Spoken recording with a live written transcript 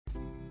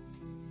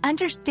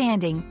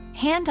Understanding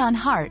hand on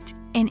heart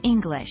in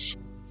English.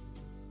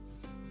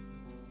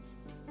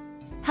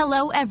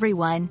 Hello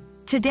everyone.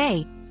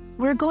 Today,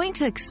 we're going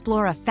to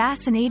explore a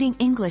fascinating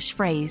English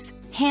phrase,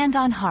 hand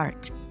on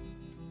heart.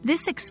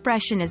 This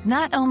expression is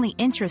not only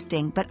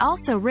interesting but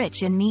also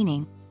rich in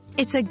meaning.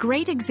 It's a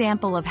great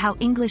example of how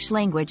English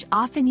language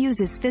often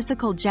uses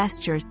physical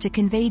gestures to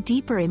convey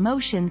deeper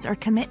emotions or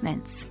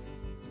commitments.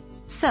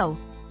 So,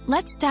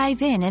 let's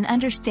dive in and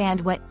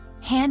understand what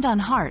hand on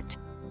heart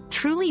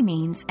truly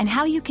means and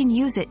how you can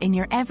use it in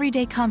your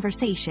everyday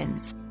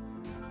conversations.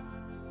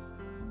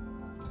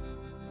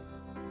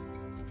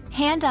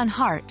 Hand on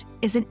heart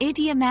is an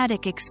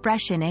idiomatic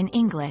expression in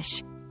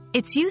English.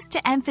 It's used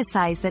to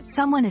emphasize that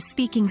someone is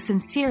speaking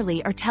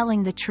sincerely or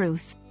telling the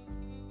truth.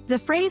 The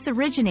phrase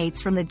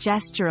originates from the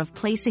gesture of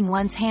placing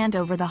one's hand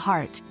over the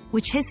heart,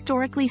 which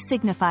historically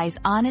signifies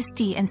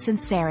honesty and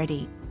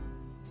sincerity.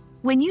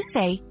 When you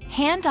say,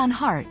 hand on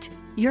heart,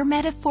 you're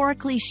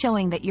metaphorically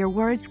showing that your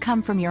words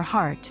come from your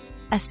heart,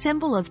 a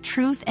symbol of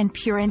truth and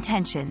pure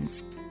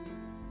intentions.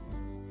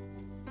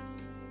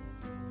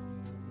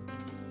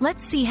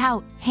 Let's see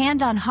how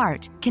hand on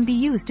heart can be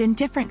used in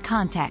different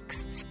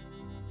contexts.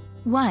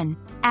 1.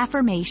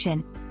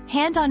 Affirmation.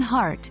 Hand on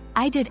heart,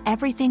 I did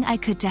everything I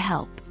could to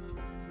help.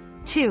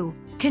 2.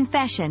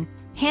 Confession.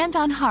 Hand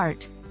on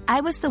heart, I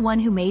was the one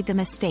who made the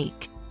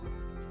mistake.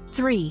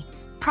 3.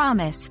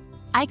 Promise.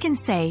 I can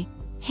say,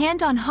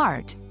 hand on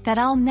heart, that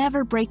I'll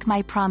never break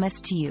my promise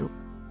to you.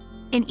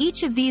 In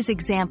each of these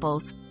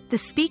examples, the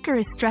speaker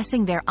is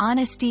stressing their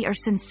honesty or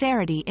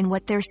sincerity in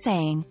what they're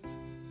saying.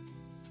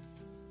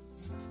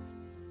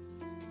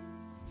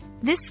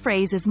 This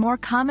phrase is more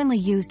commonly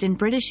used in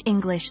British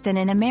English than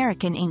in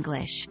American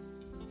English.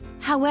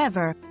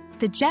 However,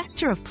 the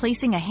gesture of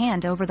placing a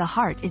hand over the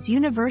heart is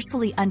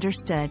universally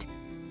understood.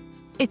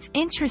 It's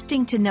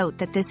interesting to note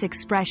that this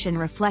expression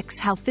reflects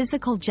how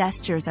physical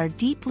gestures are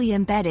deeply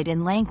embedded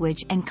in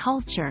language and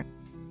culture,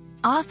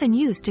 often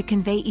used to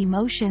convey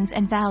emotions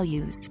and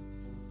values.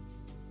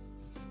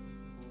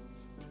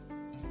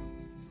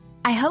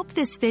 I hope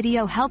this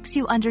video helps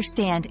you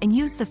understand and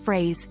use the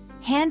phrase,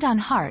 hand on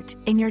heart,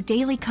 in your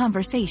daily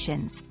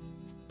conversations.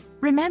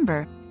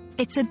 Remember,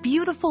 it's a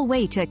beautiful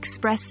way to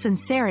express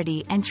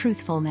sincerity and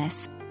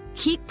truthfulness.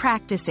 Keep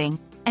practicing,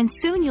 and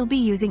soon you'll be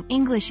using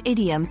English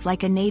idioms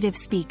like a native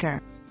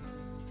speaker.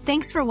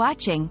 Thanks for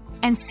watching,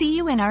 and see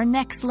you in our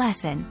next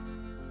lesson.